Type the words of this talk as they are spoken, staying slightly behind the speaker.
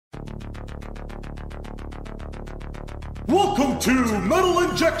Welcome to Metal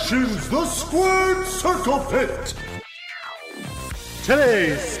Injections, the Squared Circle Pit.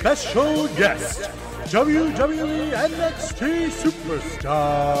 Today's special guest, WWE NXT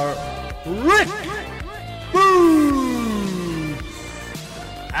superstar, Rick Boogs.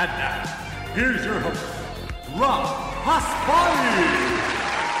 And now, here's your host, Rob Haspani.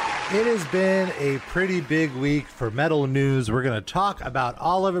 It has been a pretty big week for metal news. We're going to talk about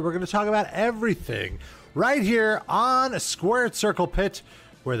all of it. We're going to talk about everything right here on Squared Circle Pit,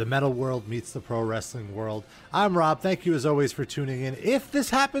 where the metal world meets the pro wrestling world. I'm Rob. Thank you as always for tuning in. If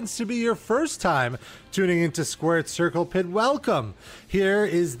this happens to be your first time tuning into Squared Circle Pit, welcome.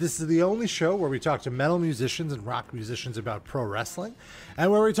 This is the only show where we talk to metal musicians and rock musicians about pro wrestling, and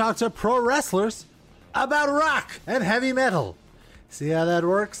where we talk to pro wrestlers about rock and heavy metal. See how that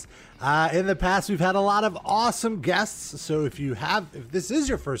works? In the past, we've had a lot of awesome guests. So if this is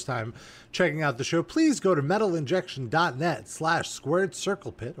your first time checking out the show, please go to metalinjection.net/squared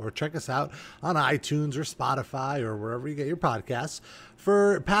circle pit, or check us out on iTunes or Spotify or wherever you get your podcasts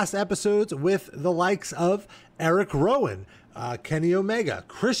for past episodes with the likes of Eric Rowan, Kenny Omega,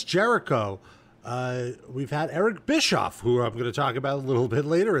 Chris Jericho. We've had Eric Bischoff, who I'm going to talk about a little bit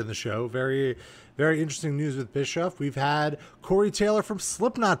later in the show. Very, very interesting news with Bischoff. We've had Corey Taylor from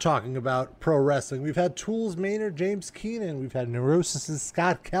Slipknot talking about pro wrestling. We've had Tool's Maynard, James Keenan. We've had Neurosis's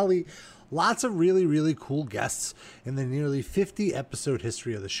Scott Kelly. Lots of really, really cool guests in the nearly 50 episode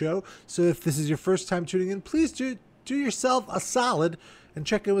history of the show. So if this is your first time tuning in, please do yourself a solid and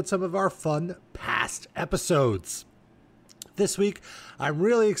check in with some of our fun past episodes. This week, I'm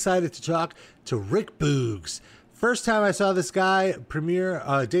really excited to talk to Rick Boogs. First time I saw this guy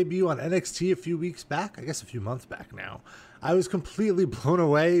debut on NXT a few months back now, I was completely blown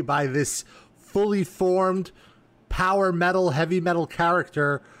away by this fully formed power metal, heavy metal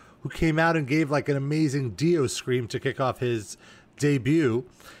character who came out and gave like an amazing Dio scream to kick off his debut.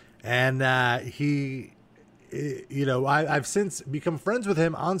 And I've since become friends with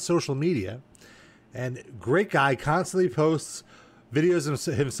him on social media. And great guy, constantly posts videos of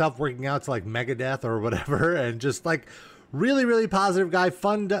himself working out to like Megadeth or whatever, and just like really, really positive guy,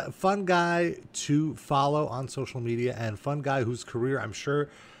 fun guy to follow on social media, and fun guy whose career I'm sure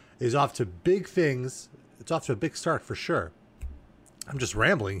is off to big things. It's off to a big start for sure. I'm just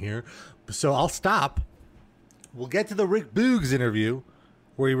rambling here, so I'll stop. We'll get to the Rick Boogs interview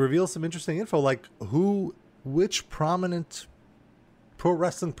where he reveals some interesting info, like which prominent pro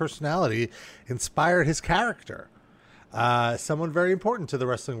wrestling personality inspired his character. Someone very important to the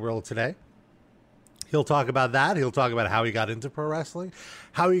wrestling world today. He'll talk about that. He'll talk about how he got into pro wrestling,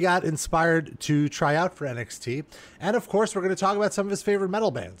 how he got inspired to try out for NXT. And of course, we're going to talk about some of his favorite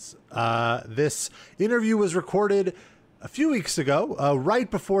metal bands. This interview was recorded a few weeks ago,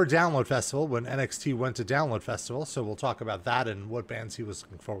 right before Download Festival, when NXT went to Download Festival. So we'll talk about that and what bands he was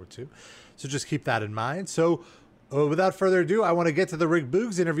looking forward to. So just keep that in mind. So without further ado, I want to get to the Rick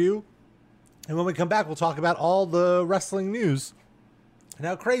Boogs interview. And when we come back, we'll talk about all the wrestling news and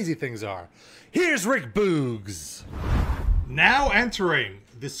how crazy things are. Here's Rick Boogs. Now entering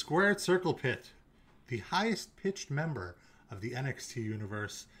the Squared Circle Pit, the highest pitched member of the NXT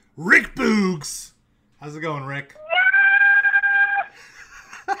universe, Rick Boogs. How's it going, Rick?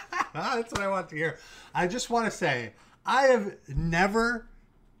 That's what I want to hear. I just want to say, I have never,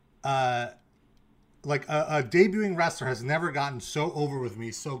 a debuting wrestler has never gotten so over with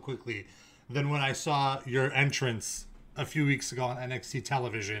me so quickly than when I saw your entrance a few weeks ago on NXT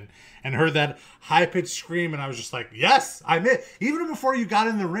television and heard that high-pitched scream, and I was just like, yes, I'm it. Even before you got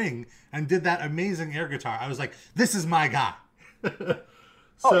in the ring and did that amazing air guitar, I was like, this is my guy. Yeah.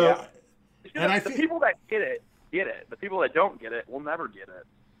 The people that get it. The people that don't get it will never get it.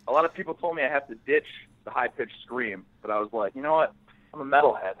 A lot of people told me I have to ditch the high-pitched scream, but I was like, you know what? I'm a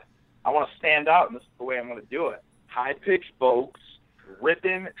metalhead. I want to stand out, and this is the way I'm going to do it. High-pitched vocals,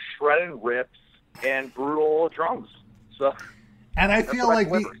 ripping, shredding rips, and brutal drums. So, and I feel like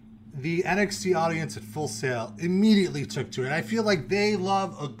the NXT audience at Full Sail immediately took to it. I feel like they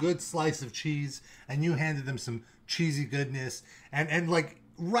love a good slice of cheese, and you handed them some cheesy goodness. And like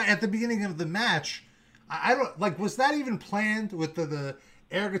right at the beginning of the match, I don't like, was that even planned with the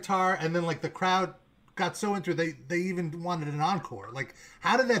air guitar? And then like the crowd got so into it, they even wanted an encore. Like,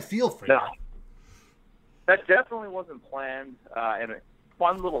 how did that feel for you? No. That definitely wasn't planned. And a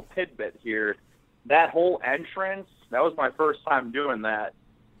fun little tidbit here, that whole entrance, that was my first time doing that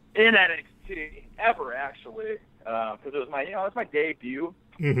in NXT ever, actually, because it was my, it's my debut,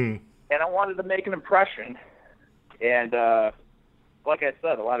 and I wanted to make an impression. And like I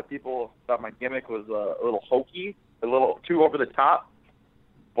said, a lot of people thought my gimmick was a little hokey, a little too over the top.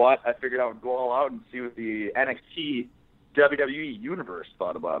 But I figured I would go all out and see what the NXT WWE Universe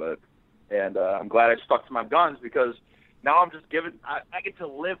thought about it. And I'm glad I stuck to my guns because now I'm just I get to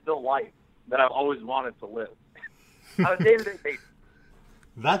live the life that I've always wanted to live on a day-to-day basis.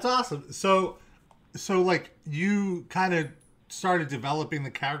 That's awesome. So like you kind of started developing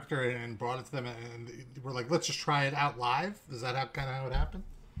the character and brought it to them, and we're like, let's just try it out live. Is that how it happened?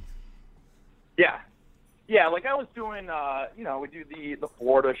 Yeah. Like I was doing, we do the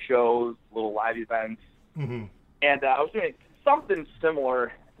Florida shows, little live events, mm-hmm. and I was doing something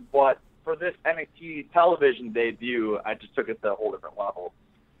similar, but for this NXT television debut, I just took it to a whole different level.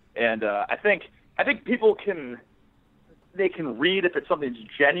 And I think people can read if it's something's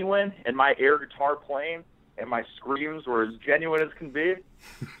genuine, and my air guitar playing and my screams were as genuine as can be.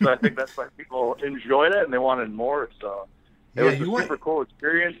 So I think that's why people enjoyed it and they wanted more. So it was a super cool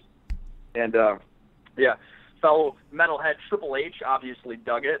experience. And fellow metalhead Triple H obviously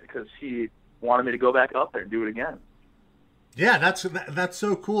dug it because he wanted me to go back up there and do it again. Yeah, that's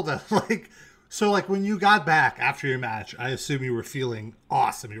so cool. That like when you got back after your match, I assume you were feeling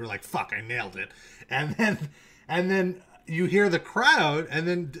awesome. You were like, "Fuck, I nailed it," and then you hear the crowd, and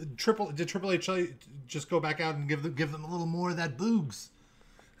then did Triple H just go back out and give them a little more of that boogs?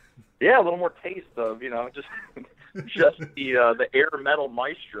 Yeah, a little more taste of just the air metal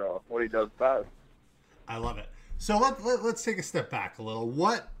maestro, what he does best. I love it. So let's take a step back a little.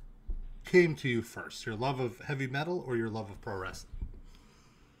 What came to you first, your love of heavy metal or your love of pro wrestling?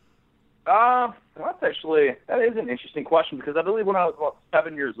 That is an interesting question because I believe when I was about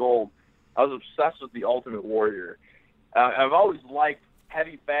 7 years old, I was obsessed with the Ultimate Warrior. I've always liked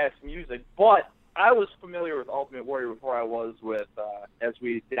heavy, fast music, but I was familiar with Ultimate Warrior before I was with, as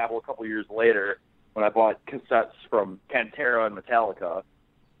we dabble a couple years later, when I bought cassettes from Pantera and Metallica.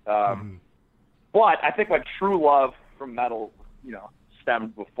 But I think my true love from metal,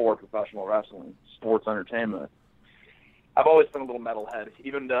 stemmed before professional wrestling, sports entertainment. I've always been a little metalhead.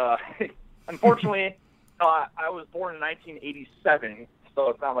 Even, unfortunately, I was born in 1987,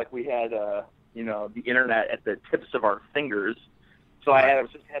 so it's not like we had, the internet at the tips of our fingers. So I had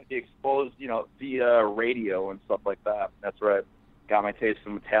to be exposed, via radio and stuff like that. That's where I got my taste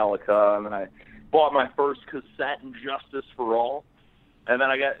in Metallica, and then I bought my first cassette, Injustice for All, and then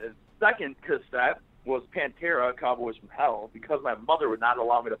I got a second cassette was Pantera, Cowboys from Hell, because my mother would not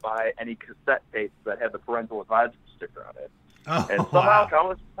allow me to buy any cassette tapes that had the parental advisory sticker on it. Oh, and somehow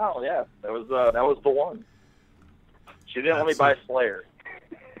Cowboys from Hell, yeah, that was the one. She didn't let me buy Slayer.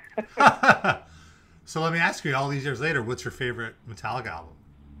 So let me ask you, all these years later, what's your favorite Metallica album?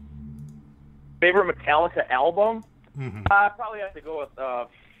 Favorite Metallica album? Mm-hmm. I probably have to go with,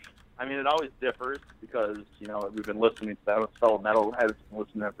 it always differs because, we've been listening to that with fellow metalheads, been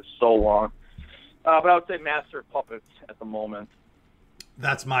listening to it for so long. But I would say Master of Puppets at the moment.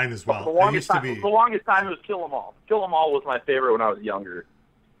 That's mine as well. The longest time it was Kill 'Em All. Kill 'Em All was my favorite when I was younger.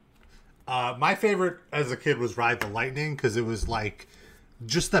 My favorite as a kid was Ride the Lightning because it was like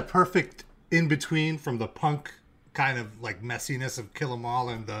just that perfect in between from the punk kind of like messiness of Kill 'Em All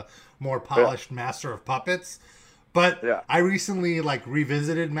and the more polished Master of Puppets. But I recently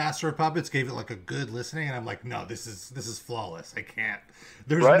revisited Master of Puppets, gave it a good listening, and I'm like, no, this is flawless. I can't.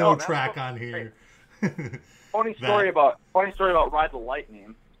 There's no track on here. Funny story about Ride the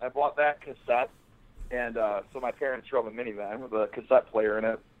Lightning. I bought that cassette, and so my parents drove a minivan with a cassette player in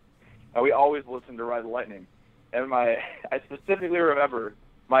it, and we always listened to Ride the Lightning. And I specifically remember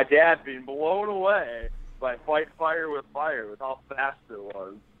my dad being blown away by Fight Fire with Fire with how fast it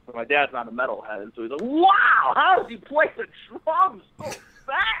was. But my dad's not a metalhead, so he's like, "Wow, how does he play the drums so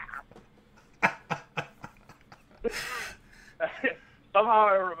fast?" Somehow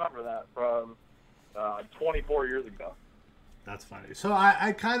I remember that from 24 years ago. That's funny. So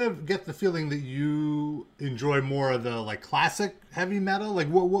I kind of get the feeling that you enjoy more of the classic heavy metal.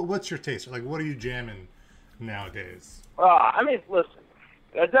 What's your taste? What are you jamming nowadays? Listen,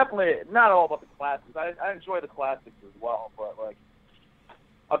 definitely not all about the classics. I enjoy the classics as well, but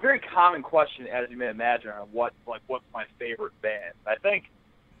a very common question, as you may imagine, on what's my favorite band. I think,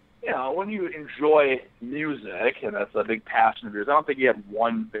 when you enjoy music, and that's a big passion of yours, I don't think you have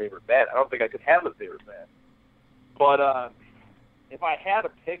one favorite band. I don't think I could have a favorite band. But if I had to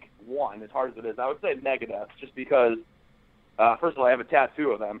pick one, as hard as it is, I would say Megadeth, just because, first of all, I have a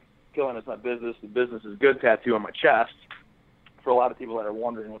tattoo of them. Killing is my business. The business is good tattoo on my chest, for a lot of people that are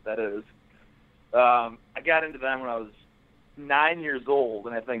wondering what that is. I got into them when I was 9 years old,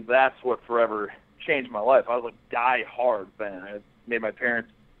 and I think that's what forever changed my life. I was a die-hard fan. I made my parents,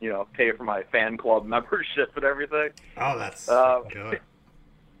 pay for my fan club membership and everything. Oh, that's good.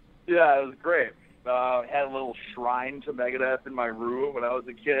 Yeah, it was great. I had a little shrine to Megadeth in my room when I was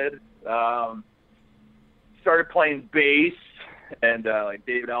a kid. started playing bass, and like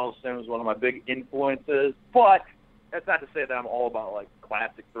David Ellefson was one of my big influences. But that's not to say that I'm all about like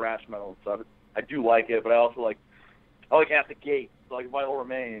classic thrash metal and stuff. I do like it, but I also like At the Gates, like Vital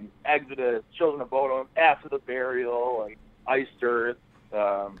Remains, Exodus, Children of Bodom, After the Burial, like Iced Earth.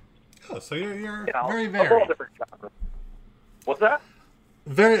 So you're very a varied. whole different genre. What's that?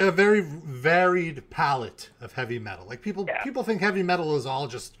 A very varied palette of heavy metal. Like people think heavy metal is all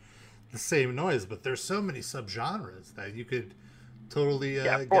just the same noise, but there's so many subgenres that you could totally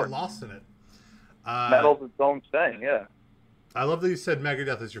get lost in it. Metal's its own thing, yeah. I love that you said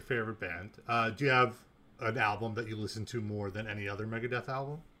Megadeth is your favorite band. Do you have an album that you listen to more than any other Megadeth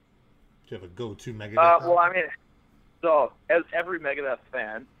album? Do you have a go-to Megadeth album? Well, I mean, so as every Megadeth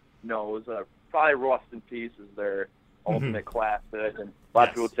fan knows, probably Rust in Peace is their ultimate classic, and a lot of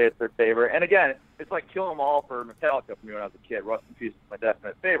people would say it's their favorite. And again, it's like Kill 'Em All for Metallica for me when I was a kid. Rust in Peace is my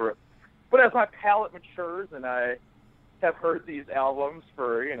definite favorite. But as my palate matures and I have heard these albums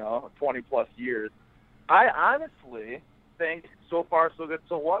for, 20-plus years, I honestly think So Far, So Good,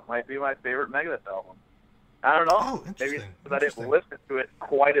 So What might be my favorite Megadeth album. I don't know. Oh, maybe interesting. because I didn't listen to it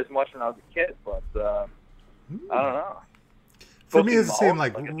quite as much when I was a kid, but I don't know. For me, it's the same.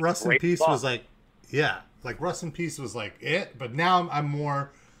 Like it's Rust in great Peace song. was like, Rust in Peace was like it. But now I'm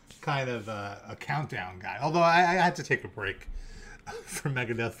more kind of a countdown guy. Although I had to take a break from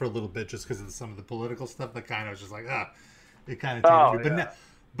Megadeth for a little bit just because of some of the political stuff that kind of was just like, it kind of changed me.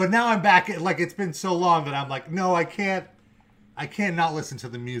 But now I'm back. Like it's been so long that I'm like, no, I can't not listen to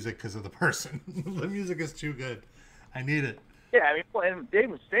the music because of the person. The music is too good. I need it. Yeah, I mean, playing Dave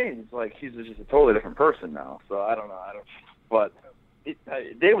Mustaine's like he's just a totally different person now. So I don't know. But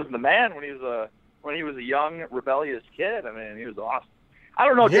Dave was the man when he was a young rebellious kid. I mean, he was awesome. I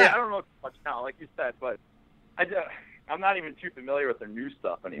don't know, Dave. I don't know too much now, like you said, but I'm not even too familiar with their new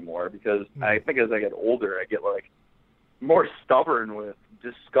stuff anymore because I think as I get older, I get like more stubborn with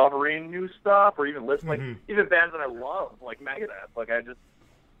discovering new stuff or even listening, even bands that I love, like Megadeth. Like I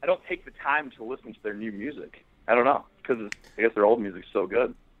don't take the time to listen to their new music. I don't know because I guess their old music's so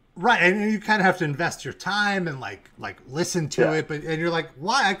good. Right, and you kind of have to invest your time and like listen to it, and you're like,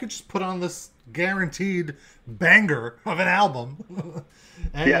 why? I could just put on this guaranteed banger of an album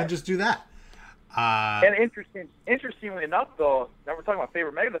and just do that. And interestingly enough, though, now we're talking about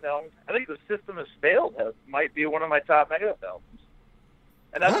favorite Megadeth albums. I think The System Has Failed might be one of my top Megadeth albums.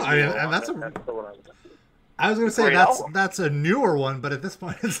 And that's I was going to say that's a newer one, but at this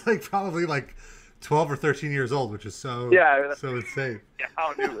point it's like probably like 12 or 13 years old, which is so insane. Yeah,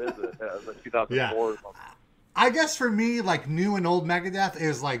 how new is it? It was like 2004 or something. I guess for me, like new and old Megadeth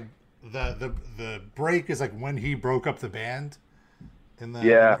is like the break is like when he broke up the band in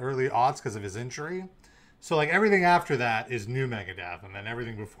the early aughts because of his injury. So like everything after that is new Megadeth, and then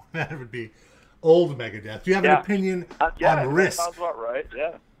everything before that would be old Megadeth. Do you have an opinion on Risk? Sounds about right.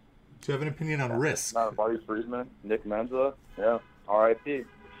 Yeah. Do you have an opinion on Risk? Marty Friedman, Nick Menza. Yeah. R.I.P.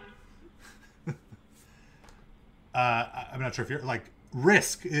 I'm not sure if you're like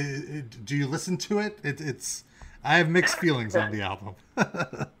Risk. Do you listen to it? It's. I have mixed feelings on the album.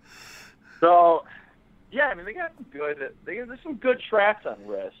 So, yeah, I mean they got there's some good tracks on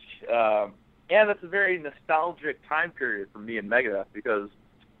Risk, and that's a very nostalgic time period for me and Megadeth because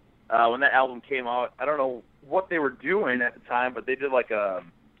when that album came out, I don't know what they were doing at the time, but they did like a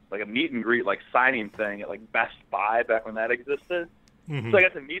meet and greet, like signing thing at like Best Buy back when that existed. So I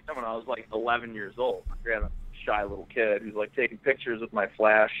got to meet them when I was like 11 years old. I'm a shy little kid who's like taking pictures with my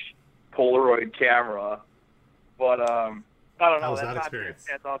flash Polaroid camera. But I don't know. How was that experience?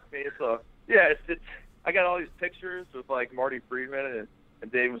 Stands out to me. So yeah, it's I got all these pictures with like Marty Friedman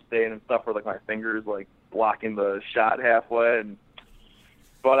and Dave Mustaine and stuff where like my fingers like blocking the shot halfway.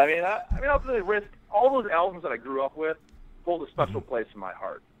 But I mean, ultimately, Risk, all those albums that I grew up with hold a special place in my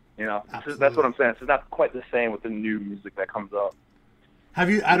heart. You know, that's what I'm saying. It's not quite the same with the new music that comes out. Have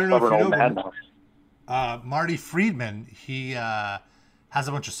you? I don't know if you know, but Marty Friedman, he has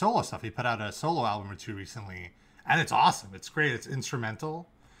a bunch of solo stuff. He put out a solo album or two recently, and it's awesome. It's great. It's instrumental,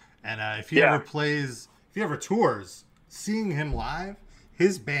 and if he ever tours, seeing him live,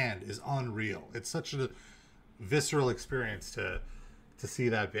 his band is unreal. It's such a visceral experience to see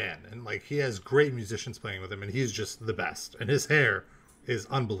that band, and like he has great musicians playing with him, and he's just the best. And his hair is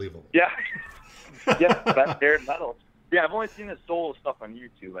unbelievable. Yeah, best hair in metal. Yeah, I've only seen his solo stuff on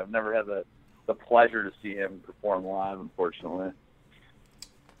YouTube. I've never had the pleasure to see him perform live, unfortunately.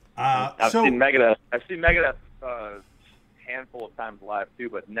 I've seen Megadeth a handful of times live too,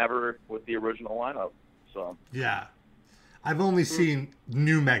 but never with the original lineup. So yeah, I've only seen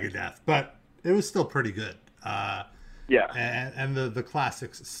new Megadeth, but it was still pretty good. And the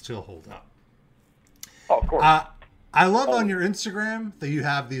classics still hold up. Oh, of course. I love on your Instagram that you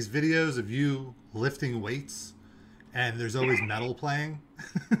have these videos of you lifting weights, and there's always metal playing.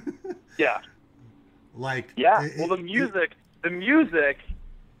 Yeah. Like, Well, the music.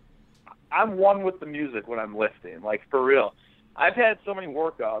 I'm one with the music when I'm lifting. Like, for real. I've had so many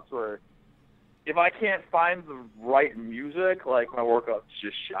workouts where if I can't find the right music, like, my workout's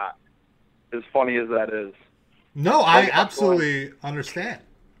just shot. As funny as that is. No, I absolutely understand.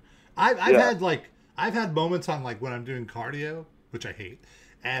 I've had moments on, like, when I'm doing cardio, which I hate,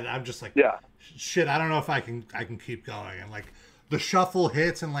 and I'm just like, shit, I don't know if I can keep going. And, like, the shuffle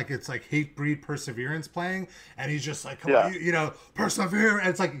hits, and, like, it's like Hatebreed Perseverance playing, and he's just like, come on, you know, persevere. And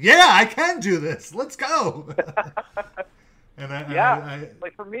it's like, yeah, I can do this. Let's go. And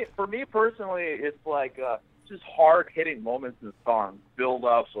like, for me personally, it's like just hard hitting moments in the song, build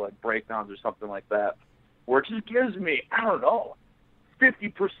ups or like breakdowns or something like that, where it just gives me, I don't know,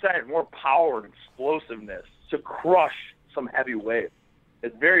 50% more power and explosiveness to crush some heavy weight.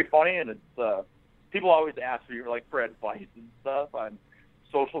 It's very funny, and it's people always ask me for advice and stuff on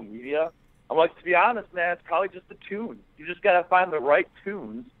social media. I'm like, to be honest, man, it's probably just the tunes. You just gotta find the right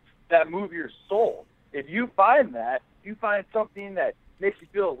tunes that move your soul. If you find that, you find something that makes you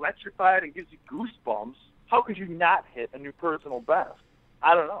feel electrified and gives you goosebumps, how could you not hit a new personal best?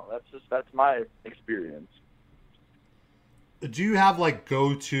 I don't know. That's my experience. Do you have like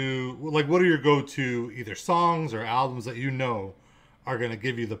go-to, like, what are your go-to either songs or albums that you know are going to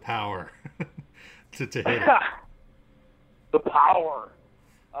give you the power to hit it? The power.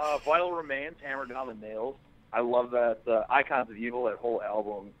 Vital Remains, Hammer Down the Nails. I love that. Icons of Evil, that whole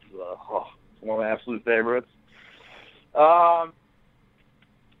album is one of my absolute favorites. I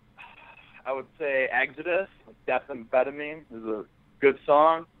would say Exodus, Death'Amphetamine is a good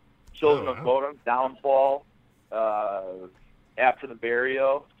song. Children of Bodom, Downfall, After the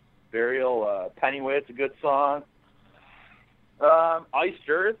Burial, Pennyweight's a good song. Iced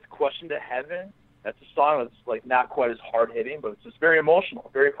Earth, Question to Heaven. That's a song that's like not quite as hard hitting, but it's just very emotional,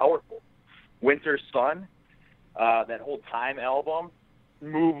 very powerful. Winter Sun, that whole Time album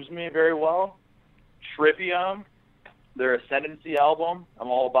moves me very well. Trivium, their Ascendancy album, I'm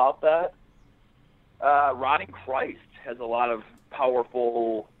all about that. Rotting Christ has a lot of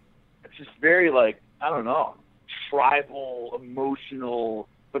powerful, it's just very, like, I don't know, tribal, emotional,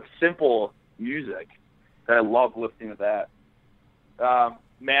 but simple music that I love listening to that.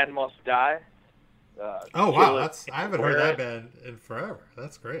 Man Must Die. Wow, I haven't heard that band in forever.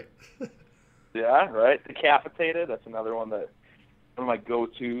 That's great. Yeah, right. Decapitated, that's another one that one of my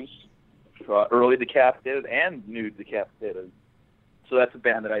go-tos. Early Decapitated and new Decapitated. So that's a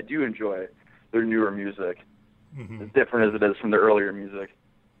band that I do enjoy their newer music. Mm-hmm. As different as it is from their earlier music.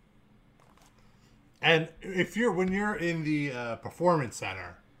 And when you're in the performance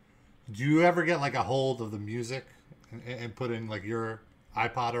center, do you ever get like a hold of the music and put in like your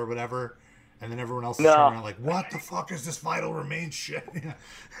iPod or whatever, and then everyone else is turning around like, what the fuck is this Vital Remains shit?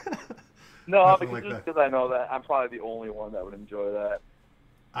 No, because I know that I'm probably the only one that would enjoy that.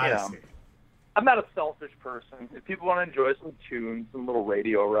 I see. I'm not a selfish person. If people want to enjoy some tunes, some little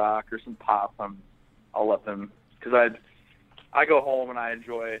radio rock or some pop, I'll let them. Because I go home and I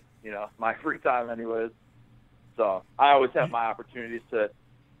enjoy, my free time anyways. So I always have my opportunities to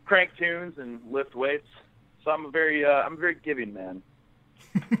crank tunes and lift weights. So I'm a very giving man.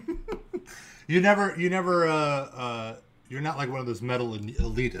 You're not like one of those metal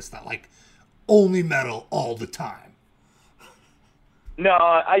elitists that like only metal all the time. No,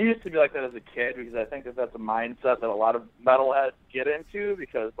 I used to be like that as a kid because I think that's a mindset that a lot of metalheads get into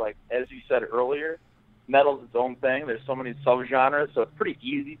because, like, as you said earlier, metal's its own thing. There's so many subgenres, so it's pretty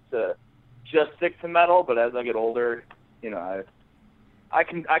easy to just stick to metal. But as I get older, I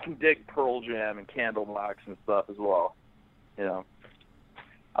can dig Pearl Jam and Candlebox and stuff as well. I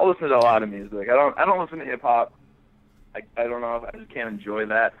listen to a lot of music. I don't listen to hip hop. I don't know. I just can't enjoy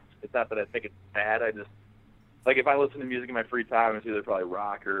that. It's not that I think it's bad. I just like if I listen to music in my free time, it's either probably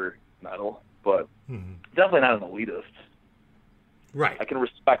rock or metal. But definitely not an elitist. Right. I can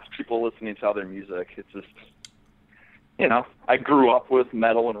respect people listening to other music. It's just, I grew up with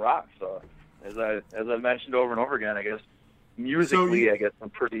metal and rock. So as I mentioned over and over again, I guess musically, I guess I'm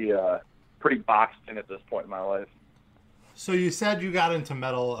pretty boxed in at this point in my life. So you said you got into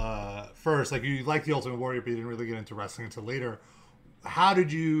metal first, like you liked the Ultimate Warrior, but you didn't really get into wrestling until later. How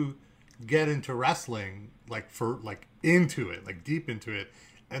did you get into wrestling, into it, like deep into it?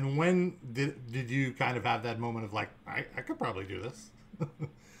 And when did you kind of have that moment of like, I could probably do this?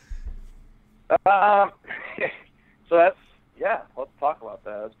 So let's talk about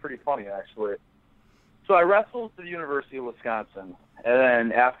that. That's pretty funny, actually. So I wrestled at the University of Wisconsin, and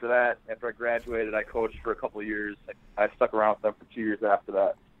then after that, after I graduated, I coached for a couple of years. I stuck around with them for 2 years after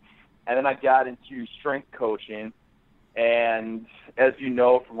that, and then I got into strength coaching. And as you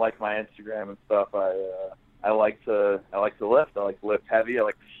know from like my Instagram and stuff, I like to lift. I like to lift heavy. I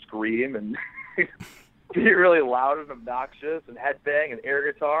like to scream and be really loud and obnoxious and headbang and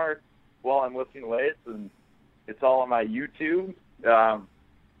air guitar while I'm lifting weights. And it's all on my YouTube. On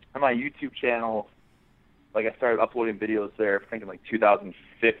my YouTube channel, like I started uploading videos there, I think in like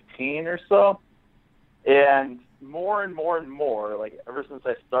 2015 or so. And more and more and more, like ever since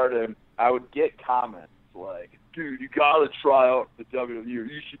I started, I would get comments like, dude, you gotta try out the WWE.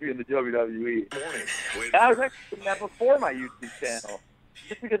 You should be in the WWE. And I was actually doing that before my YouTube channel,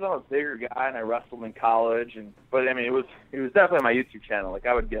 just because I'm a bigger guy and I wrestled in college. But I mean, it was definitely my YouTube channel. Like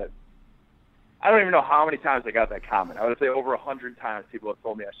I don't even know how many times I got that comment. I would say over 100 times people have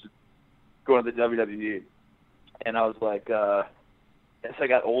told me I should go to the WWE. And I was like, as I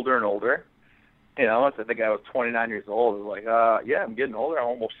got older and older, I think I was 29 years old. I was like, yeah, I'm getting older. I'm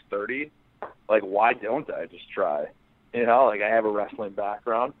almost 30. Like, why don't I just try? Like I have a wrestling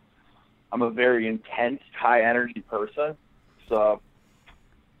background. I'm a very intense, high energy person. So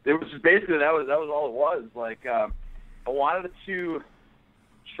it was just basically that was all it was. Like I wanted to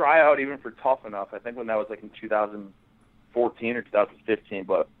try out even for Tough Enough. I think when that was like in 2014 or 2015.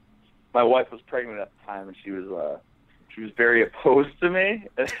 But my wife was pregnant at the time, and she was very opposed to me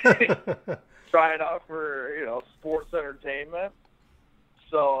trying out for sports entertainment.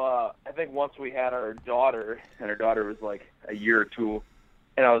 So I think once we had our daughter, and our daughter was like a year or two,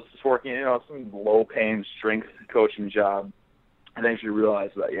 and I was just working, some low-paying strength coaching job, I think she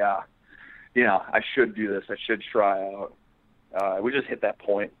realized that, I should do this. I should try out. We just hit that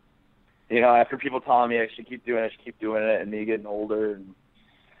point. After people telling me I should keep doing it, and me getting older, and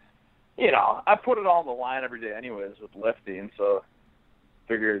I put it all on the line every day anyways with lifting, so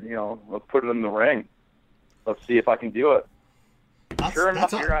figured, let's put it in the ring. Let's see if I can do it. Sure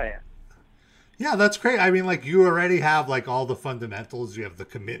enough, here I am. Yeah, that's great. I mean, like, you already have, like, all the fundamentals. You have the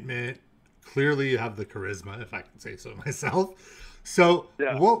commitment. Clearly, you have the charisma, if I can say so myself. So,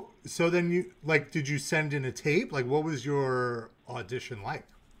 yeah. So then you, like, did you send in a tape? Like, what was your audition like?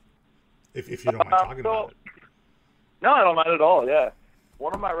 If you don't mind talking about it. No, I don't mind at all, yeah.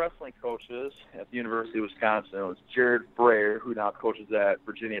 One of my wrestling coaches at the University of Wisconsin was Jared Breyer, who now coaches at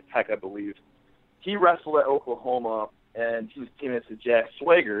Virginia Tech, I believe. He wrestled at Oklahoma, and he was teammates with Jack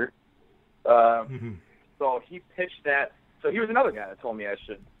Swagger. So he pitched that. So he was another guy that told me I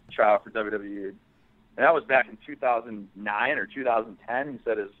should try out for WWE. And that was back in 2009 or 2010. He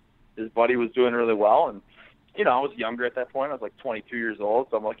said his buddy was doing really well. And, I was younger at that point. I was like 22 years old.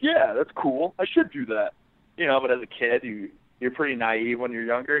 So I'm like, yeah, that's cool. I should do that. But as a kid, you're pretty naive when you're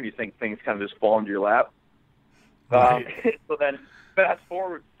younger, and you think things kind of just fall into your lap. Right. So then fast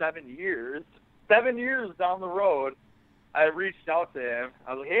forward 7 years. 7 years down the road, I reached out to him.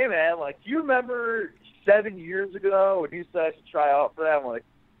 I was like, hey, man, like, do you remember 7 years ago when you said I should try out for that? I'm like,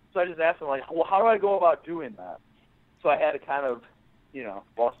 so I just asked him, like, well, how do I go about doing that? So I had to kind of,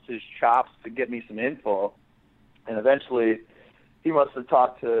 bust his chops to get me some info. And eventually he must have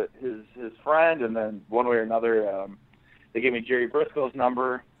talked to his friend, and then one way or another, they gave me Jerry Briscoe's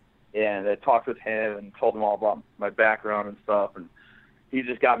number, and I talked with him and told him all about my background and stuff, and he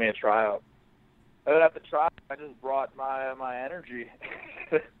just got me a tryout. I didn't have to try. I just brought my energy.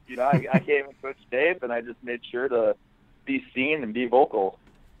 I came and coached Dave, and I just made sure to be seen and be vocal,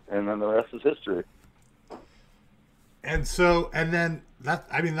 and then the rest is history. And then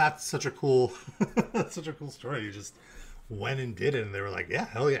that's such a cool, that's such a cool story. You just went and did it, and they were like, "Yeah,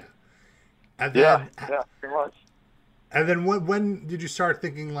 hell yeah!" And then, yeah, pretty much. And then when did you start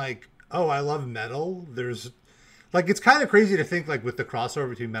thinking like, "Oh, I love metal"? Like, it's kind of crazy to think, like, with the crossover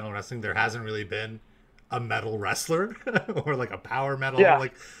between metal and wrestling, there hasn't really been a metal wrestler or, like, a power metal,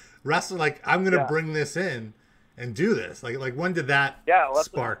 like, wrestler. Like, I'm going to bring this in and do this. Like when did that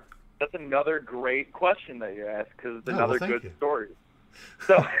spark? That's another great question that you asked, because it's another good story.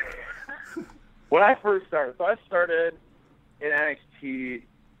 So, when I first started, I started in NXT, it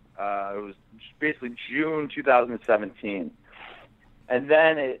was basically June 2017. And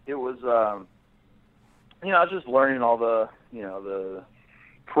then it was... I was just learning all the, the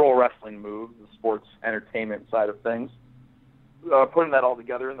pro wrestling moves, the sports entertainment side of things, putting that all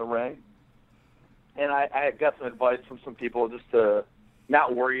together in the ring. And I got some advice from some people just to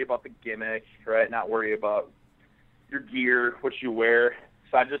not worry about the gimmick, right? Not worry about your gear, what you wear.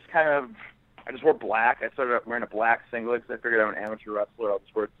 So I just wore black. I started wearing a black singlet because I figured I'm an amateur wrestler. I'll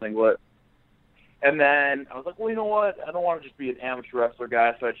just wear a singlet. And then I was like, well, you know what? I don't want to just be an amateur wrestler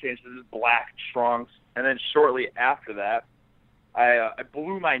guy, so I changed to just black trunks. And then shortly after that, I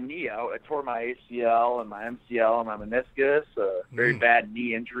blew my knee out. I tore my ACL and my MCL and my meniscus, a very bad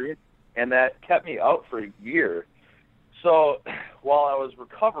knee injury, and that kept me out for a year. So while I was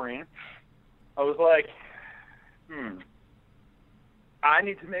recovering, I was like, I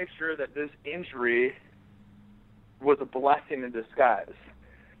need to make sure that this injury was a blessing in disguise.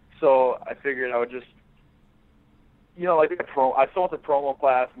 So I figured I would just, like I still went to promo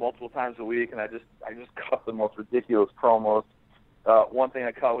class multiple times a week, and I just cut the most ridiculous promos. One thing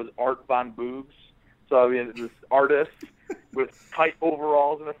I cut was Art Von Boobs. So, I mean, this artist with tight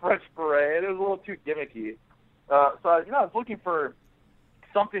overalls and a French beret. It was a little too gimmicky. So, I was looking for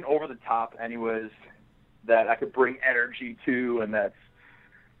something over the top anyways that I could bring energy to and that's,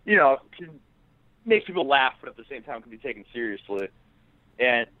 can make people laugh, but at the same time can be taken seriously.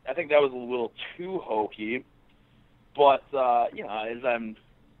 And I think that was a little too hokey. But, as I'm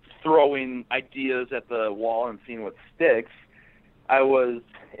throwing ideas at the wall and seeing what sticks, I was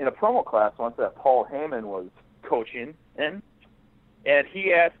in a promo class once that Paul Heyman was coaching in, and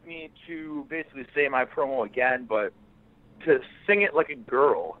he asked me to basically say my promo again, but to sing it like a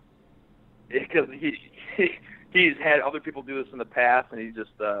girl, because he's had other people do this in the past, and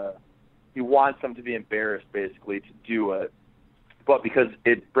he wants them to be embarrassed basically to do it, but because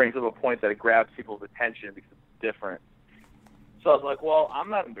it brings up a point that it grabs people's attention because it's different. So I was like, well, I'm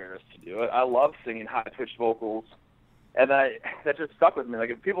not embarrassed to do it. I love singing high-pitched vocals. And that just stuck with me. Like,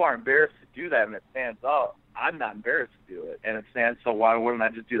 if people are embarrassed to do that and it stands out, I'm not embarrassed to do it. And it stands, so why wouldn't I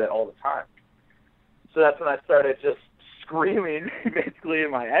just do that all the time? So that's when I started just screaming, basically,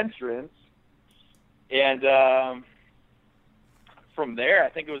 in my entrance. And from there, I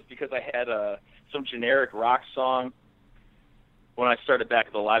think it was because I had some generic rock song when I started back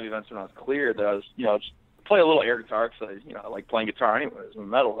at the live events when I was cleared that I was, just play a little air guitar because I like playing guitar anyways. I'm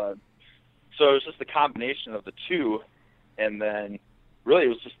a metalhead. So it was just the combination of the two. And then really it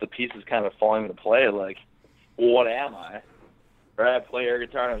was just the pieces kind of falling into play, like, well, what am I? Right? I play air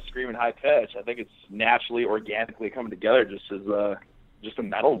guitar and I'm screaming high pitch. I think it's naturally, organically coming together just as a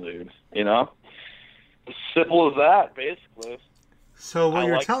metal dude, As simple as that, basically. So what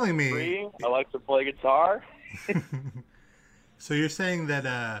you're telling me... I like to play guitar. So you're saying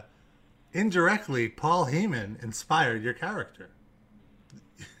that indirectly Paul Heyman inspired your character?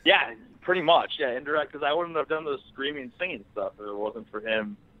 Yeah, pretty much, indirect, because I wouldn't have done the screaming, singing stuff if it wasn't for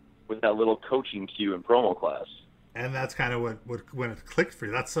him with that little coaching cue in promo class. And that's kind of what when it clicked for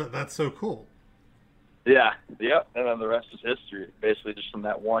you. That's so cool. Yeah, yep. And then the rest is history. Basically, just from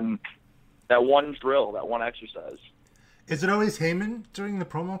that one drill, that one exercise. Is it always Heyman during the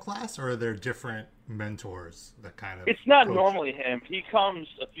promo class, or are there different mentors that kind of? It's not coach? Normally him. He comes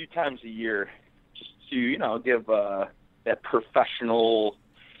a few times a year, just to give that professional.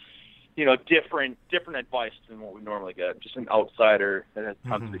 Different advice than what we normally get. Just an outsider that has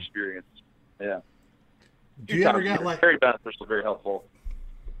tons of experience. Yeah. Do you ever get very beneficial, very helpful?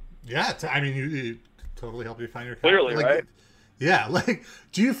 Yeah, you totally help you find your clearly, right? Yeah,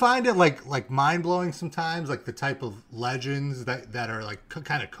 do you find it like mind blowing sometimes, like the type of legends that are like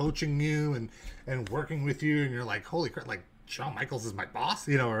kind of coaching you and working with you, and you're like, holy crap, like Shawn Michaels is my boss,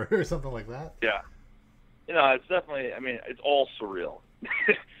 or something like that? Yeah. It's definitely. It's all surreal.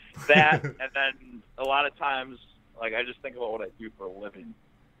 That, and then a lot of times, like, I just think about what I do for a living,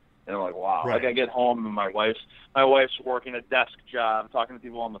 and I'm like, wow. Right. Like, I get home and my wife's working a desk job, talking to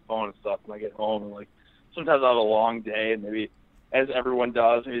people on the phone and stuff, and I get home and, like, sometimes I have a long day, and maybe, as everyone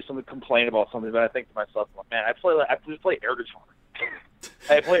does, maybe someone complain about something, but I think to myself, man, I just play air guitar.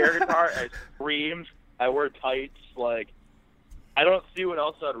 I play air guitar, I scream, I wear tights, like, I don't see what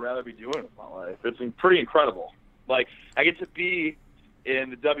else I'd rather be doing with my life. It's been pretty incredible. Like, I get to be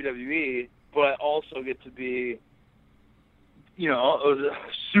in the WWE, but also get to be, a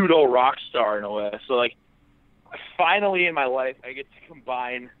pseudo rock star in a way. So, like, finally in my life, I get to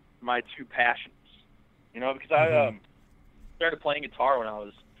combine my two passions. Because I started playing guitar when I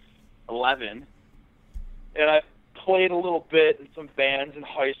was 11, and I played a little bit in some bands in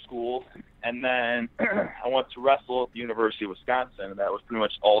high school, and then I went to wrestle at the University of Wisconsin, and that was pretty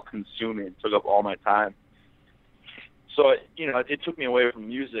much all-consuming. It took up all my time. So, it took me away from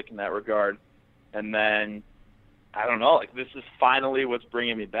music in that regard. And then, I don't know, like, this is finally what's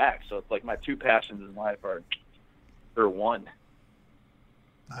bringing me back. So it's like my two passions in life are one.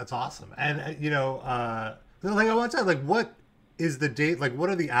 That's awesome. And, like I want to say, like, what is the date? Like, what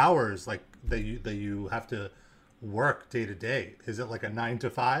are the hours, like, that you have to work day to day? Is it like a 9 to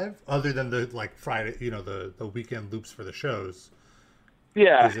 5 other than the, like, Friday, the weekend loops for the shows?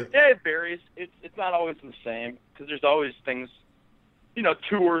 Yeah, it varies. It's not always the same because there's always things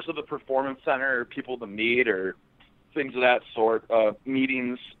tours of the performance center, or people to meet, or things of that sort,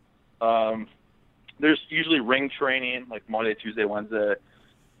 meetings. There's usually ring training, like Monday, Tuesday, Wednesday.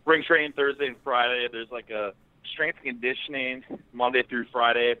 Ring training Thursday and Friday. There's like a strength and conditioning Monday through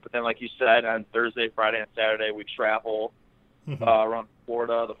Friday. But then, like you said, on Thursday, Friday, and Saturday, we travel around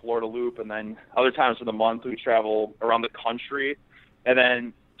Florida, the Florida Loop. And then other times of the month, we travel around the country. And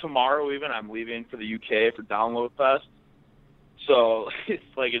then tomorrow even, I'm leaving for the UK for Download Fest. So it's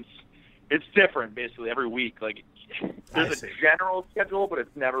different basically every week. Like there's a general schedule, but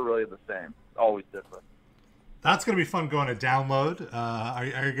it's never really the same. It's always different. That's going to be fun going to Download. Are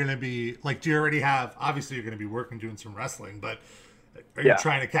you going to be, like, do you already have, obviously you're going to be working, doing some wrestling, but are you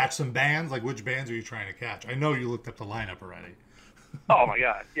trying to catch some bands? Like, which bands are you trying to catch? I know you looked up the lineup already. Oh, my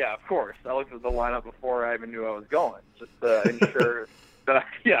God. Yeah, of course. I looked at the lineup before I even knew I was going, just to ensure that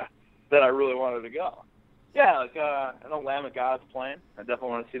I really wanted to go. Yeah, like, I know Lamb of God's playing. I definitely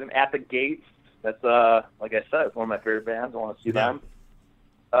want to see them. At the Gates, that's, like I said, it's one of my favorite bands. I want to see them.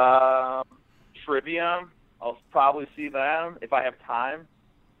 Trivium, I'll probably see them if I have time.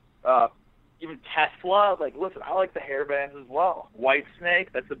 Even Tesla, like, listen, I like the hair bands as well. Whitesnake,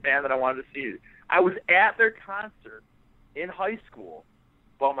 that's the band that I wanted to see. I was at their concert in high school,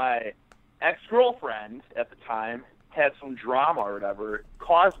 but my ex-girlfriend at the time had some drama or whatever,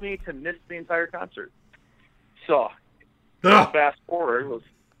 caused me to miss the entire concert. So, fast forward, was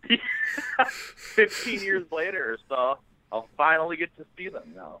 15 years later or so, I'll finally get to see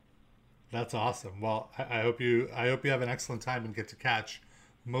them now. That's awesome. Well, I hope you have an excellent time and get to catch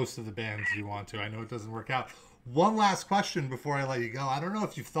most of the bands you want to. I know it doesn't work out. One last question before I let you go. I don't know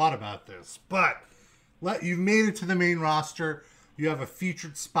if you've thought about this, but you've made it to the main roster. You have a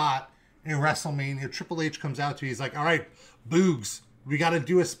featured spot in WrestleMania. Triple H comes out to you. He's like, all right, Boogs, we got to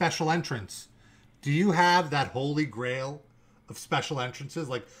do a special entrance. Do you have that holy grail of special entrances?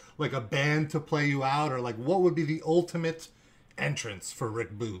 Like a band to play you out? Or like what would be the ultimate entrance for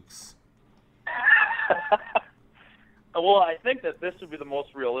Rick Boogs? Well, I think that this would be the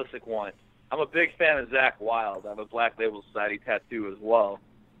most realistic one. I'm a big fan of Zakk Wylde. I have a Black Label Society tattoo as well.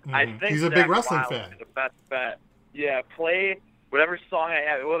 I think he's a big wrestling fan. Is the best bet. Yeah, play whatever song I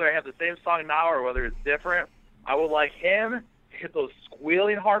have, whether I have the same song now or whether it's different. I would like him to hit those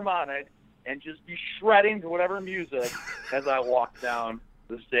squealing harmonics and just be shredding to whatever music as I walk down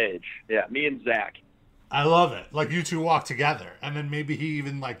the stage. Yeah, me and Zach. I love it. Like you two walk together, and then maybe he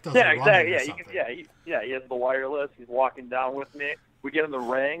even like does exactly. He has the wireless. He's walking down with me. We get in the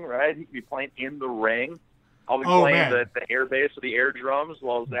ring, right? He could be playing in the ring. I'll be playing the air bass or the air drums as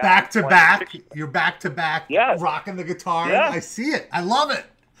well as that. Back to back. You're back to back. Rocking the guitar. Yes. I see it. I love it.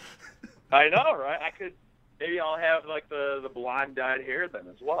 I know, right? Maybe I'll have like the blonde dyed hair then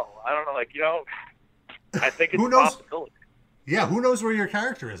as well. I don't know, I think it's a possibility. Yeah, who knows where your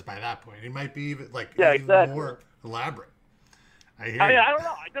character is by that point? It might be even more elaborate. I don't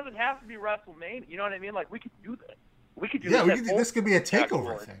know. It doesn't have to be WrestleMania. You know what I mean? Like we could do this. We could do this. This could be a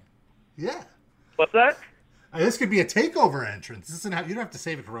takeover thing. Yeah. What's that? This could be a takeover entrance. You don't have to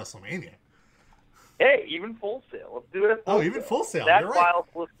save it for WrestleMania. Hey, even Full Sail. Let's do it. Even Full Sail. That's You're why right. I was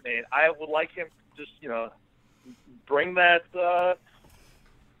listening. I would like him to just, bring that,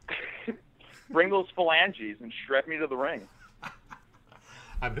 bring those phalanges and shred me to the ring.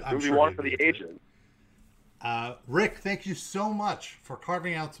 I'm it would be sure one for the ages. Rick, thank you so much for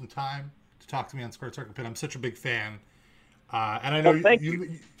carving out some time to talk to me on Squared Circle Pit. I'm such a big fan. And I know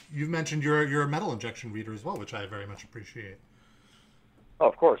you've mentioned you're a metal injection reader as well, which I very much appreciate. Oh,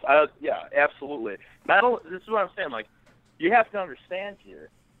 of course. Yeah, absolutely. Metal, this is what I'm saying. Like, you have to understand here.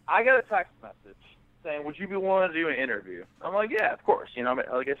 I got a text message saying, would you be willing to do an interview? I'm like, yeah, of course.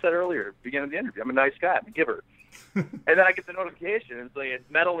 Like I said earlier, beginning of the interview, I'm a nice guy. I'm a giver. And then I get the notification, and it's like a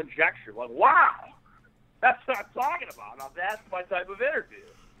metal injection. Like, wow, that's what I'm talking about. Now, that's my type of interview.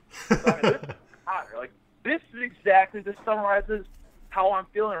 So, this is hotter. Like, this summarizes how I'm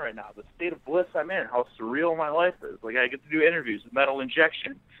feeling right now, the state of bliss I'm in, how surreal my life is. Like, I get to do interviews with metal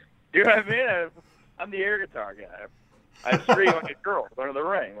injection. You know what I mean? I'm the air guitar guy. I scream like a girl under the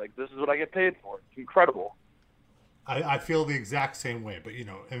ring. Like, this is what I get paid for. It's incredible. I feel the exact same way, but,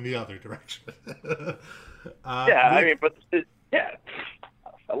 in the other direction. I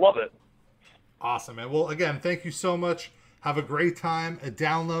love it. Awesome, man. Well, again, thank you so much. Have a great time at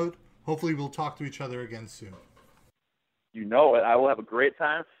Download. Hopefully we'll talk to each other again soon. You know it. I will have a great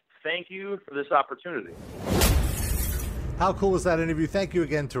time. Thank you for this opportunity. How cool was that interview? Thank you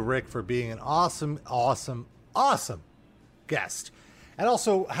again to Rick for being an awesome, awesome, awesome guest. And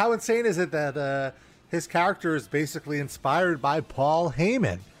also, how insane is it that his character is basically inspired by Paul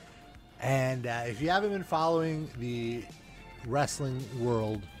Heyman? And if you haven't been following the wrestling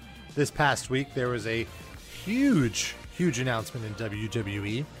world this past week, there was a huge announcement in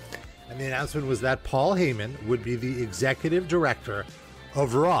WWE. And the announcement was that Paul Heyman would be the executive director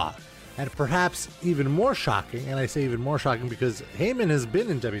of Raw. And perhaps even more shocking, and I say even more shocking because Heyman has been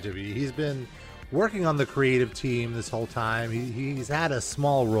in WWE. He's been working on the creative team this whole time. He's had a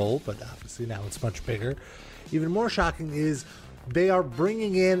small role, but obviously now it's much bigger. Even more shocking is they are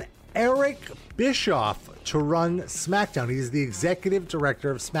bringing in Eric Bischoff to run SmackDown. He's the executive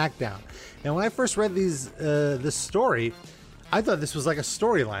director of SmackDown. And when I first read this story, I thought this was like a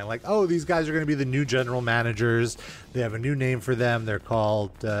storyline. Like, oh, these guys are going to be the new general managers. They have a new name for them. They're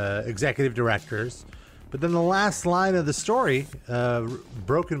called executive directors. But then the last line of the story,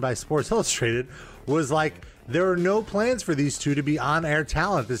 broken by Sports Illustrated, was like, there are no plans for these two to be on-air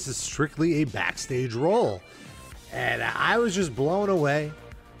talent. This is strictly a backstage role. And I was just blown away.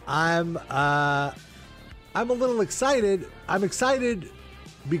 I'm a little excited. I'm excited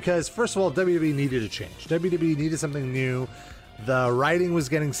because, first of all, WWE needed a change. WWE needed something new. The writing was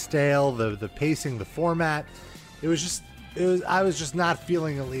getting stale. The pacing, the format. I was just not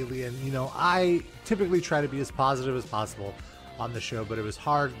feeling it lately. And, you know, I typically try to be as positive as possible on the show, but it was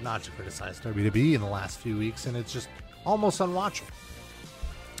hard not to criticize WWE in the last few weeks, and it's just almost unwatchable.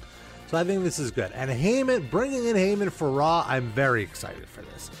 So I think this is good. And Heyman, bringing in Heyman for Raw, I'm very excited for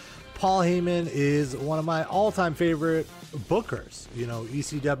this. Paul Heyman is one of my all-time favorite bookers. You know,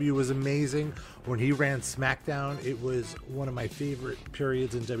 ECW was amazing. When he ran SmackDown, it was one of my favorite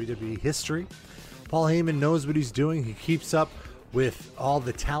periods in WWE history. Paul Heyman knows what he's doing. He keeps up with all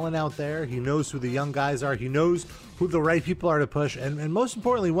the talent out there. He knows who the young guys are. He knows who the right people are to push. And most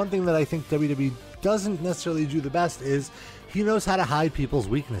importantly, one thing that I think WWE doesn't necessarily do the best is he knows how to hide people's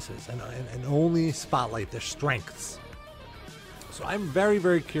weaknesses and only spotlight their strengths. So I'm very,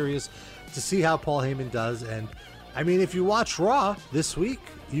 very curious to see how Paul Heyman does. And I mean, if you watch Raw this week,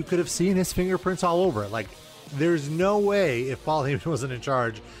 you could have seen his fingerprints all over it. Like, there's no way, if Paul Heyman wasn't in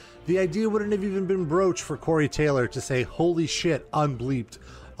charge, the idea wouldn't have even been broached for Corey Taylor to say, holy shit, unbleeped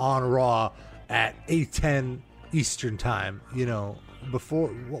on Raw at 8:10 Eastern time, you know,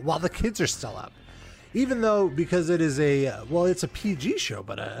 while the kids are still up. Even though, because it is it's a PG show,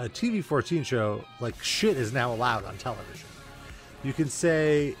 but a TV-14 show, like, shit is now allowed on television. You can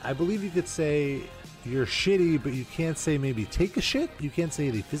say, I believe you could say you're shitty, but you can't say maybe take a shit. You can't say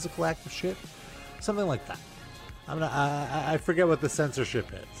the physical act of shit. Something like that. I forget what the censorship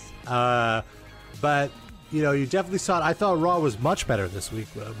is. But, you know, you definitely saw it. I thought Raw was much better this week,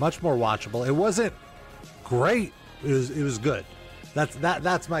 much more watchable. It wasn't great. It was good.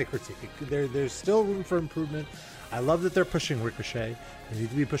 That's my critique. There's still room for improvement. I love that they're pushing Ricochet. They need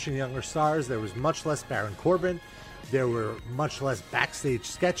to be pushing younger stars. There was much less Baron Corbin. There were much less backstage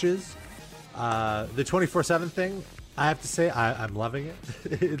sketches. The 24/7 thing, I have to say, I'm loving it.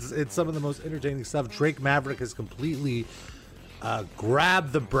 It's some of the most entertaining stuff. Drake Maverick has completely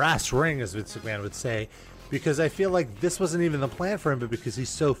grabbed the brass ring, as Vince McMahon would say, because I feel like this wasn't even the plan for him, but because he's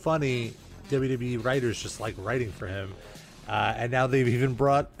so funny, WWE writers just like writing for him. And now they've even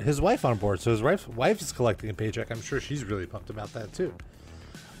brought his wife on board. So his wife is collecting a paycheck. I'm sure she's really pumped about that too.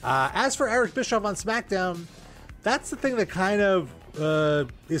 As for Eric Bischoff on SmackDown, that's the thing that kind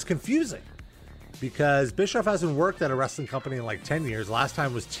of is confusing. Because Bischoff hasn't worked at a wrestling company in like 10 years. Last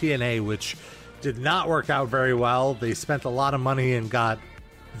time was TNA, which did not work out very well. They spent a lot of money and got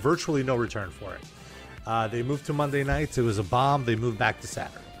virtually no return for it. They moved to Monday nights. It was a bomb. They moved back to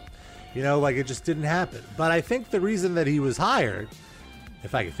Saturday. You know, like, it just didn't happen. But I think the reason that he was hired,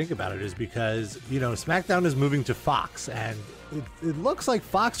 if I can think about it, is because, you know, SmackDown is moving to Fox. And it looks like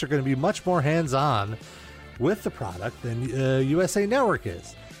Fox are going to be much more hands-on with the product than USA Network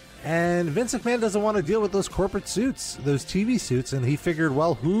is. And Vince McMahon doesn't want to deal with those corporate suits, those TV suits. And he figured,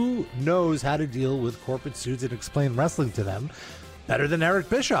 well, who knows how to deal with corporate suits and explain wrestling to them better than Eric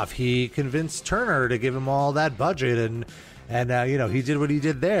Bischoff? He convinced Turner to give him all that budget. And you know, he did what he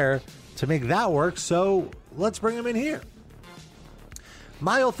did there to make that work, so let's bring him in here.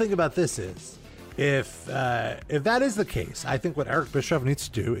 My whole thing about this is, if that is the case, I think what Eric Bischoff needs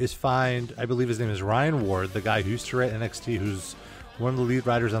to do is find, I believe his name is Ryan Ward, the guy who used to write NXT, who's one of the lead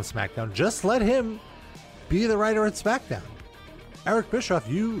writers on SmackDown. Just let him be the writer at SmackDown. Eric Bischoff,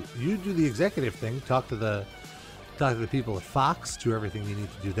 you do the executive thing, talk to the people at Fox, do everything you need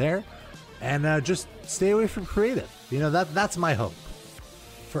to do there, and just stay away from creative. You know, that's my hope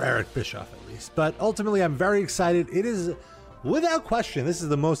for Eric Bischoff, at least. But ultimately, I'm very excited. It is, without question, this is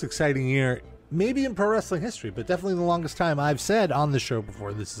the most exciting year, maybe in pro wrestling history, but definitely the longest time. I've said on the show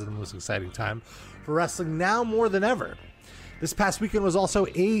before, this is the most exciting time for wrestling now more than ever. This past weekend was also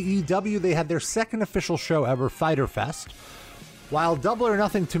AEW. They had their second official show ever, Fyter Fest, while Double or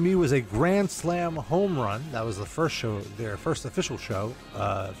Nothing to me was a Grand Slam home run, that was the first show, their first official show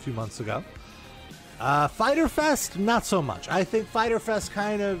a few months ago. Fyter Fest, not so much. I think Fyter Fest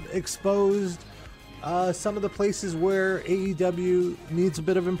kind of exposed some of the places where AEW needs a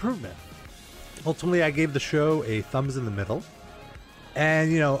bit of improvement. Ultimately, I gave the show a thumbs in the middle.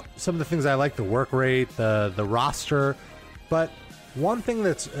 And, you know, some of the things I like, the work rate, the roster. But one thing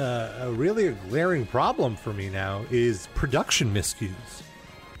that's really a glaring problem for me now is production miscues.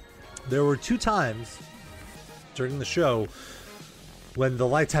 There were 2 times during the show when the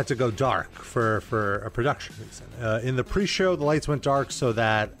lights had to go dark for a production reason. In the pre-show, the lights went dark so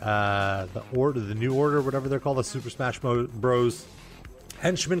that the New Order, whatever they're called, the Super Smash Bros.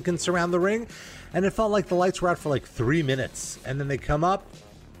 Henchmen can surround the ring, and it felt like the lights were out for like 3 minutes, and then they come up,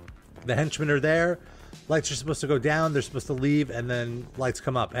 the henchmen are there, lights are supposed to go down, they're supposed to leave, and then lights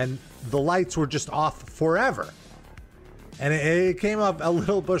come up, and the lights were just off forever. And it came up a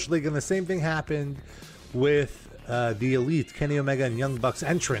little Bush League, and the same thing happened with the Elite, Kenny Omega and Young Bucks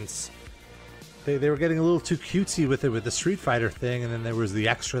entrance. They were getting a little too cutesy with it, with the Street Fighter thing, and then there was the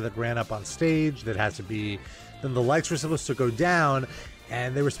extra that ran up on stage that had to be, then the lights were supposed to go down,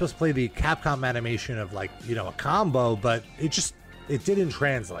 and they were supposed to play the Capcom animation of, like, you know, a combo, but it didn't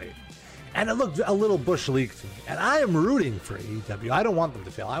translate. And it looked a little Bush League to me. And I am rooting for AEW. I don't want them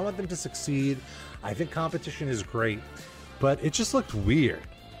to fail. I want them to succeed. I think competition is great. But it just looked weird.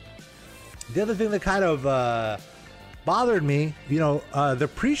 The other thing that kind of bothered me, you know, the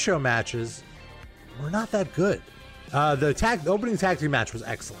pre-show matches were not that good. The opening tag team match was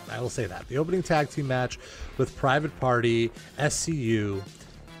excellent. I will say that. The opening tag team match with Private Party, SCU,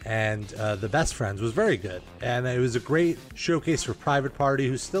 and the Best Friends was very good. And it was a great showcase for Private Party,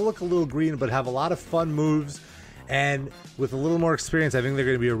 who still look a little green, but have a lot of fun moves. And with a little more experience, I think they're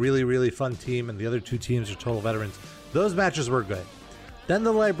going to be a really, really fun team. And the other 2 teams are total veterans. Those matches were good. Then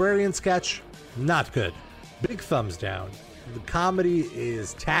the Librarian sketch, not good. Big thumbs down. The comedy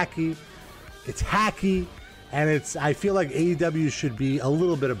is tacky. It's hacky. And I feel like AEW should be a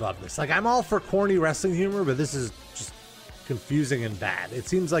little bit above this. Like, I'm all for corny wrestling humor, but this is just confusing and bad. It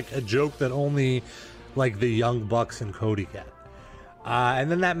seems like a joke that only, like, the Young Bucks and Cody get.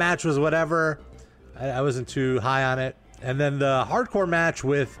 And then that match was whatever. I wasn't too high on it. And then the hardcore match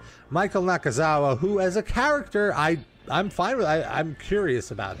with Michael Nakazawa, who, as a character, I'm fine with. I'm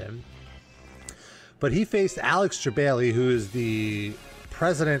curious about him. But he faced Alex Jabali, who is the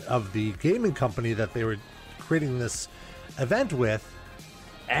president of the gaming company that they were creating this event with.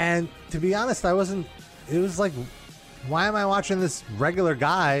 And to be honest, it was like, why am I watching this regular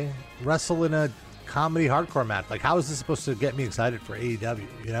guy wrestle in a comedy hardcore match? Like, how is this supposed to get me excited for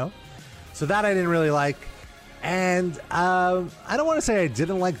AEW, you know? So that I didn't really like. And I don't want to say I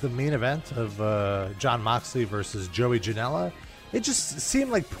didn't like the main event of Jon Moxley versus Joey Janela. It just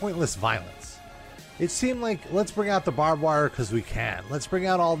seemed like pointless violence. It seemed like, let's bring out the barbed wire because we can. Let's bring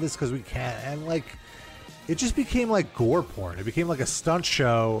out all this because we can. And, like, it just became like gore porn. It became like a stunt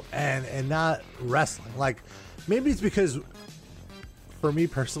show and not wrestling. Like, maybe it's because, for me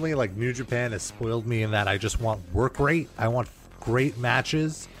personally, like, New Japan has spoiled me in that I just want work rate. I want great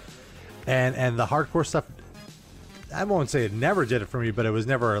matches. And the hardcore stuff, I won't say it never did it for me, but it was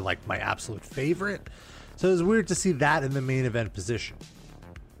never, like, my absolute favorite. So it was weird to see that in the main event position.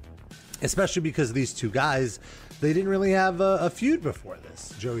 Especially because these 2 guys, they didn't really have a feud before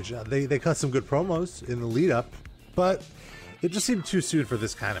this. They cut some good promos in the lead up, but it just seemed too soon for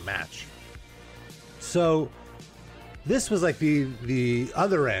this kind of match. So this was like the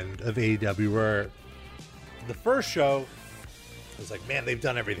other end of AEW, where the first show was like, man, they've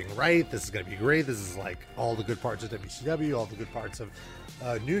done everything right. This is going to be great. This is like all the good parts of WCW, all the good parts of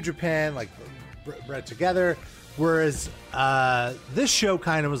New Japan, like bred together. Whereas this show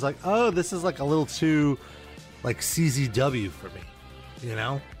kind of was like, oh, this is like a little too like CZW for me, you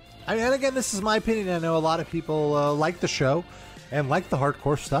know? I mean, and again, this is my opinion. I know a lot of people like the show and like the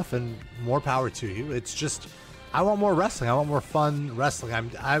hardcore stuff, and more power to you. It's just, I want more wrestling. I want more fun wrestling.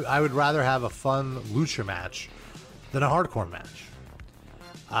 I would rather have a fun lucha match than a hardcore match.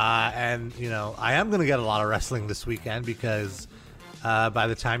 And, you know, I am going to get a lot of wrestling this weekend because by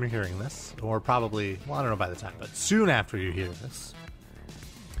the time you're hearing this, or probably, well, I don't know by the time, but soon after you hear this,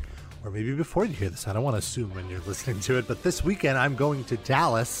 or maybe before you hear this, I don't want to assume when you're listening to it, but this weekend I'm going to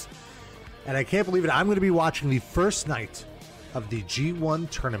Dallas, and I can't believe it, I'm going to be watching the first night of the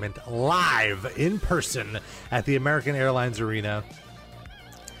G1 tournament live in person at the American Airlines Arena.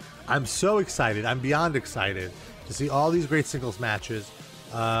 I'm so excited. I'm beyond excited to see all these great singles matches.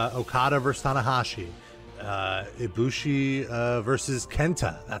 Okada versus Tanahashi. Ibushi versus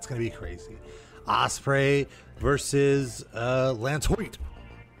Kenta. That's going to be crazy. Ospreay versus Lance Hoyt.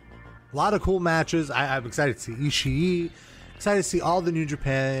 A lot of cool matches. I'm excited to see Ishii. Excited to see all the New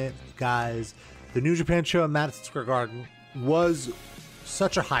Japan guys. The New Japan show at Madison Square Garden was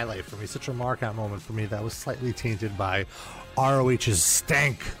such a highlight for me, such a mark-out moment for me that was slightly tainted by ROH's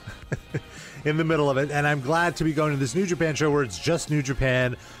stank in the middle of it. And I'm glad to be going to this New Japan show where it's just New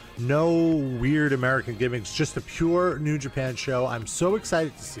Japan. No weird American gimmicks, just a pure New Japan show. I'm so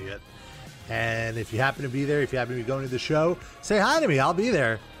excited to see it. And if you happen to be there, if you happen to be going to the show, say hi to me. I'll be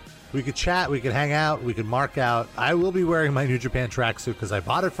there. We could chat, we could hang out, we could mark out. I will be wearing my New Japan tracksuit because I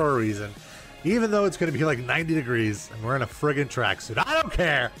bought it for a reason. Even though it's going to be like 90 degrees and we're in a friggin' tracksuit. I don't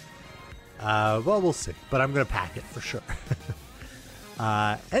care. Well, we'll see. But I'm going to pack it for sure.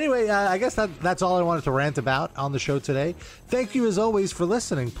 Anyway, I guess that's all I wanted to rant about on the show today. Thank you, as always, for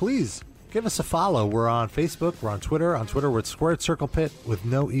listening. Please give us a follow. We're on Facebook. We're on Twitter. On Twitter, we're at Squared Circle Pit with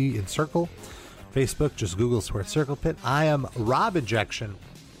no E in circle. Facebook, just Google Squared Circle Pit. I am Rob Injection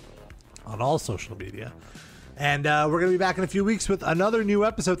on all social media. And we're going to be back in a few weeks with another new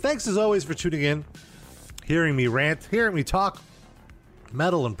episode. Thanks, as always, for tuning in, hearing me rant, hearing me talk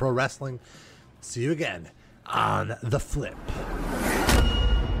metal and pro wrestling. See you again on The Flip.